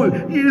as well.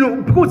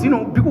 Because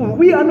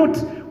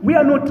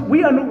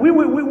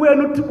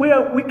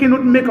we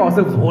cannot make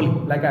ourselves holy,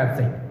 like I've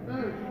said.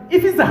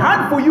 If it's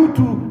hard for you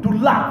to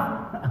love,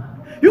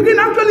 you can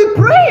actually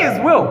pray as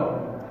well.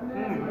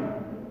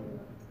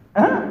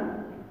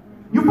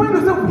 You find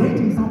yourself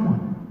hating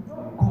someone.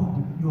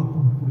 God, you are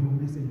good for your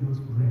message yours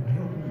forever.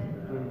 Help me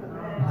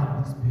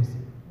love this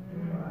person.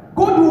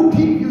 God will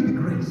give you the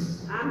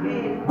grace.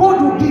 Amen.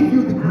 God will give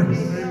you the grace.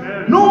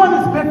 Amen. No one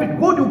is perfect.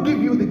 God will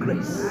give you the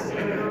grace.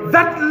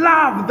 That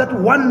love, that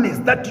oneness,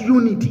 that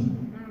unity.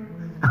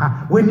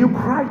 When you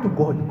cry to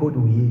God, God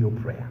will hear your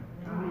prayer.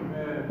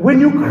 Amen. When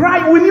you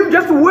cry, when you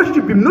just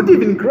worship him, not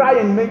even cry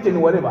and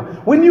mention whatever.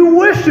 When you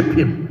worship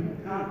him,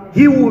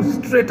 he will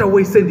straight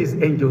away send his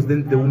angels,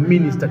 then they will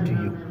minister to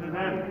you.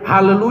 Amen.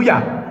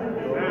 Hallelujah.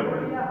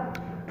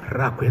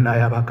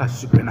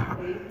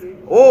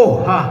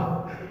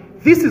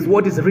 This is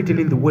what is written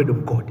in the word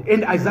of God.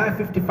 And Isaiah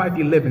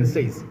 55:11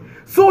 says,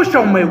 so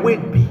shall my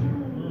word be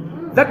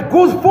that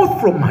goes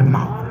forth from my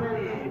mouth.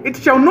 It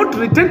shall not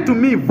return to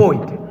me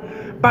void,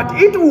 but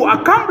it will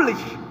accomplish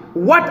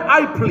what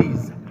I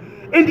please.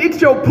 And it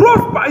shall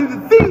prosper in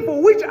the thing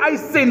for which I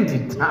send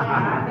it.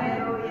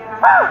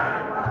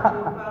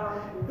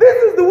 This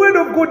is the word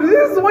of God.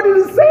 This is what it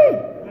is saying.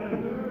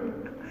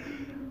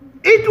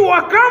 It will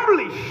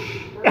accomplish.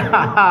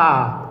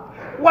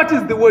 What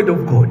is the word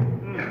of God?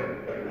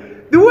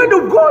 The word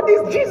of God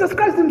is Jesus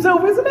Christ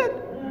himself, isn't it?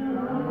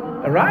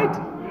 All right?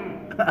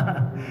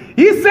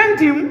 He sent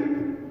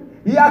him,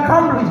 he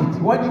accomplished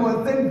what he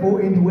was sent for,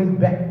 and he went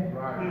back.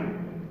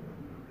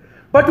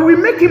 But we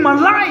make him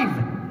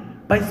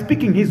alive by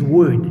speaking his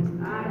word.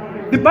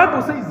 The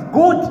Bible says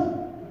God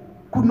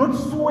could not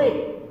swear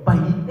by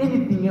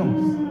anything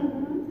else.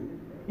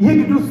 He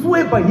had to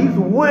swear by his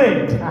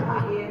word.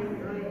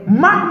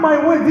 Mark my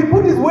words, he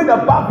put his word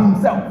above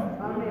himself.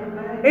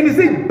 And he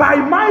said, by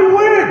my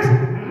word,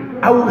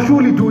 I will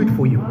surely do it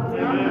for you.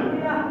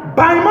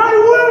 By my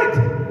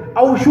word,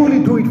 I will surely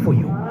do it for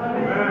you.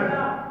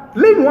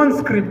 Learn one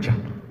scripture.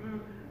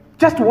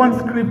 Just one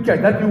scripture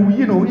that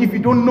you know, if you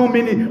don't know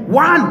many,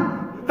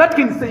 one that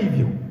can save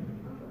you.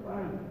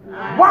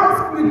 One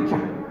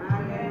scripture.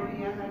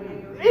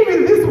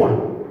 Even this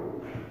one.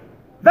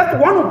 That's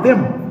one of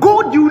them.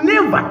 God, you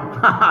never.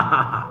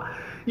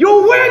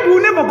 Your word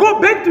will never go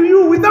back to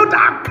you without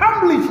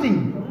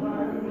accomplishing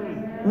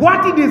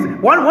what it is.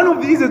 One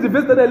of these is the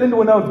verse that I learned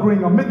when I was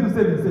growing up. Matthew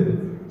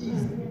 7:7.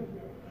 Easy.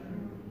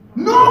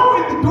 Knock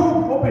and the door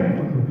will open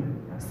for you.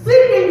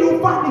 Seek and you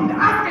find.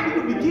 Ask and it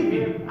will be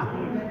given.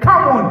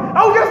 Come on.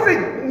 I'll just say,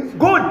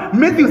 God,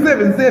 Matthew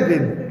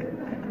 7:7.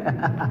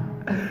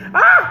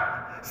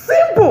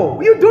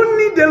 Simple. You don't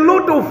need a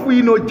lot of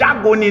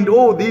jargon and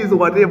all this or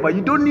whatever.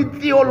 You don't need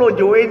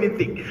theology or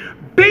anything.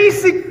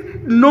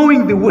 Basic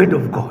knowing the word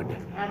of God.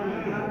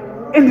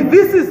 And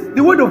this is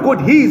the word of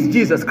God. He is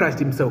Jesus Christ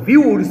himself. He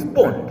will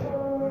respond.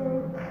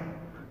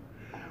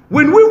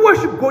 When we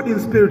worship God in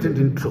spirit and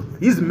in truth,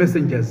 his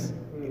messengers,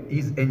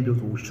 his angels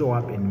will show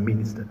up and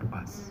minister to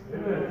us.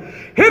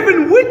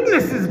 Heaven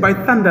witnesses by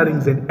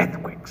thunderings and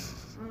earthquakes.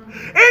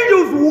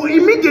 Angels will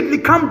immediately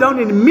come down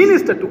and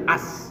minister to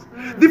us.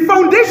 The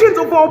foundations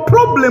of our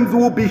problems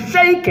will be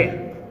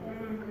shaken.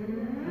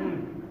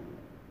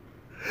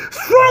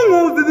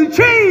 Strongholds, the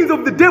chains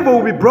of the devil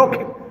will be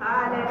broken.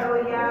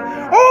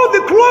 All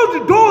the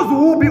closed doors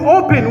will be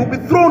open, will be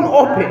thrown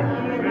open.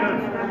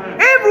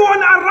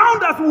 Everyone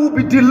around us will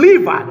be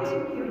delivered.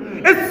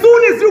 As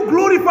soon as you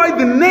glorify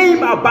the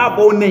name above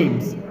all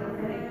names.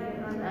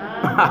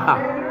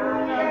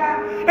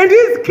 And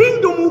his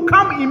kingdom will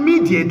come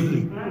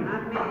immediately.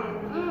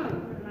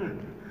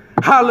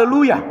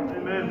 Hallelujah.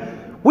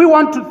 We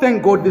want to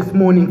thank God this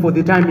morning for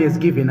the time he has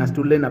given us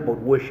to learn about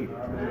worship.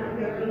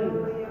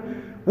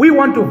 We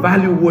want to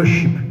value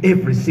worship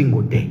every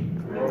single day.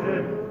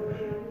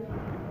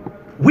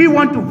 We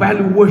want to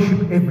value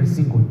worship every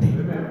single day.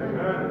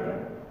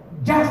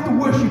 Just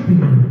worshiping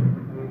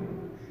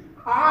him.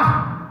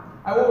 I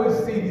always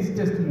say this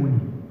testimony.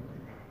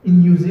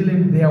 In New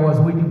Zealand, I was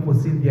waiting for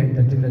Cynthia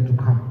Entertainer to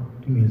come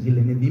to New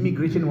Zealand. And the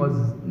immigration was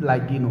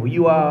like,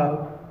 you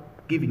are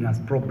giving us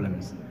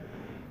problems.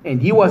 And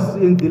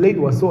the lady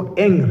was so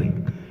angry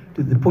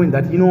to the point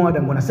that, you know what,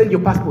 I'm going to send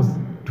your passports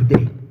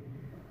today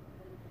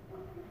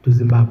to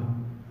Zimbabwe.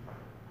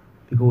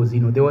 Because,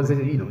 there was,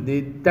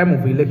 the time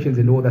of elections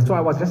and all that. So I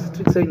was just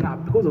saying,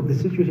 because of the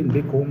situation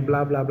back home,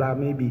 blah, blah, blah,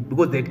 maybe.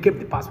 Because they'd kept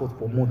the passports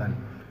for more than,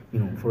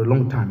 for a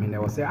long time. And I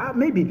was saying,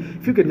 maybe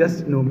if you can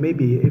just,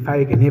 maybe if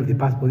I can have the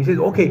passport. He says,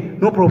 okay,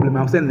 no problem,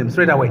 I'll send them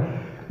straight away.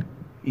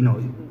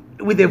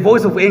 With a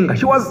voice of anger.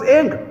 She was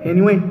angry.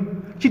 Anyway,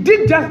 she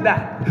did just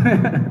that.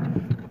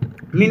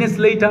 Minutes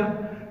later,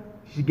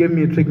 she gave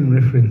me a tracking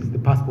reference. The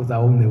passports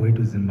are on their way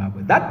to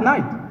Zimbabwe. That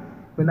night,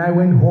 when I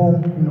went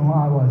home,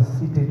 I was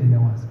seated and I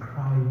was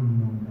crying,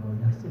 and I was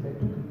just sitting. I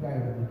took the guy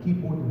with the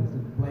keyboard and I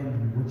started playing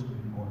and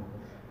worshiping God.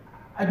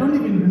 I don't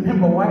even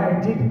remember why I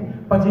did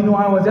it, but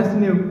I was just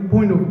in a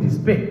point of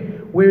despair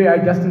where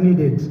I just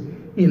needed,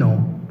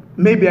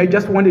 maybe I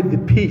just wanted the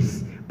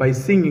peace by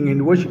singing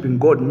and worshiping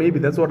God. Maybe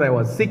that's what I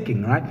was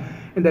seeking, right?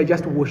 And I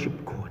just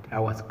worshiped God. I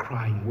was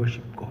crying,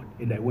 worshiped God,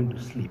 and I went to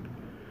sleep.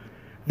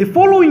 The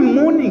following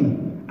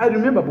morning, I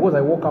remember because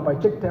I woke up, I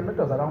checked time, it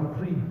was around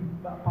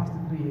past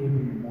 3 a.m.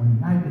 in the morning.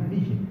 I had a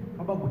vision.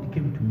 Baba God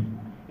came to me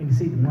and he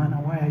said, Mana,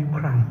 why are you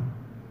crying?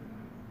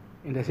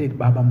 And I said,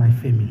 Baba, my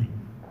family.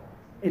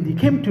 And he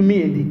came to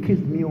me and he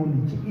kissed me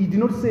on the cheek. He did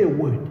not say a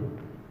word.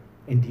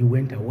 And he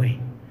went away.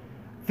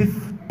 This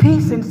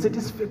peace and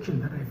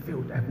satisfaction that I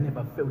felt, I've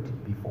never felt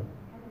it before.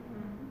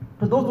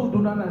 For those who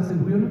don't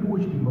understand, we are not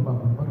worshiping Baba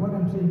God. But what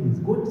I'm saying is,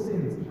 God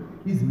sends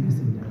his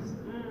messengers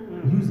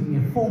using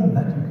a form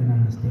that you can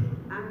understand.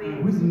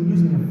 Amen.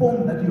 Using a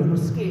form that you are not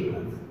scared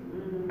of.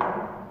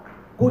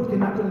 God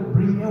can actually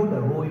bring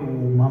Elder Roy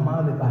or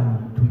Mama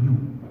Lebani to you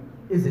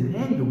as an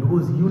angel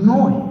because you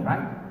know him,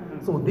 right?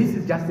 So this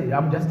is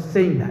I'm just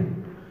saying that.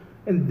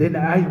 And then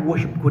I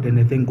worshiped God and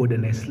I thank God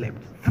and I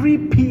slept.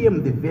 3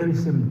 p.m. the very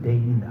same day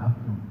in the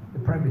afternoon, the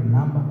private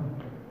number,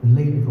 the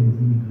lady from the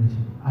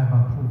immigration, I've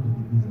approved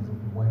the visas of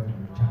the wife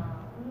and the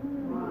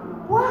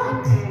child.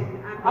 What?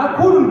 I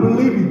couldn't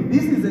believe it.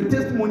 This is a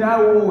testimony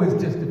I always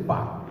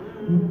testify.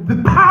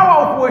 The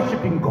power of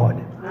worshiping God.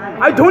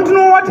 I don't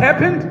know what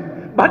happened,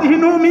 but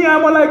me,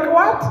 I'm like,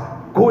 what?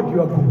 God,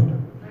 you are good.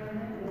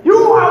 You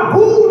are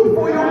good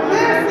for your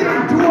mercy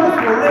endures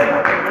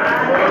forever.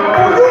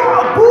 For you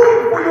are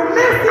good for your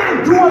mercy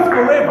endures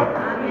forever.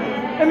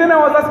 And then I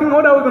was asking,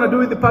 what are we going to do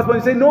with the passport?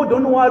 He said, no,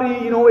 don't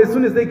worry. As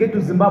soon as they get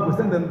to Zimbabwe,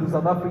 send them to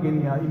South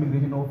African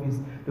immigration office.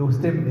 They will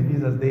stamp the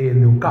visas there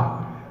and they will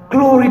come.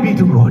 Glory be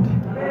to God.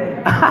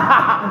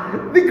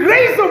 The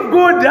grace of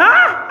God.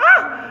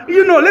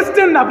 Let's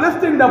stand up.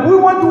 We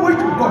want to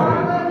worship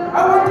God.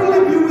 I want to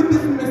leave you with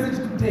this message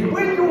today.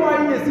 When you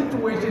are in a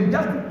situation,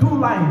 just 2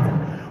 lines.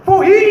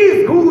 For he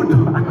is good.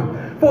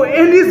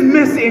 And his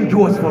mercy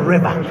endures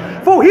forever.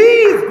 For he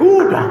is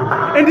good,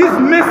 and his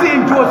mercy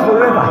endures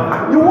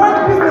forever. You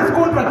want business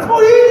contracts?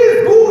 For he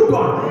is good,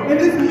 and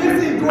his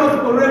mercy endures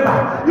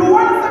forever. You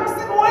want to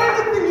succeed or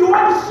anything? You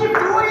want to shift?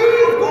 For he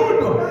is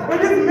good,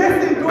 and his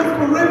mercy endures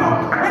forever.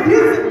 And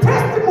his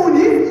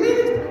testimony, his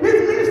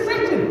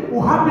ministration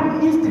will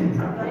happen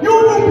instantly. You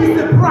will be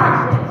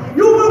surprised.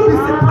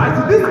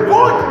 This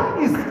God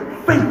is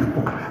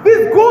faithful.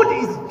 This God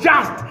is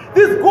just.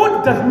 This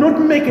God does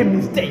not make a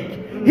mistake.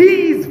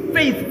 He is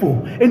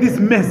faithful, and his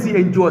mercy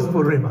endures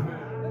forever.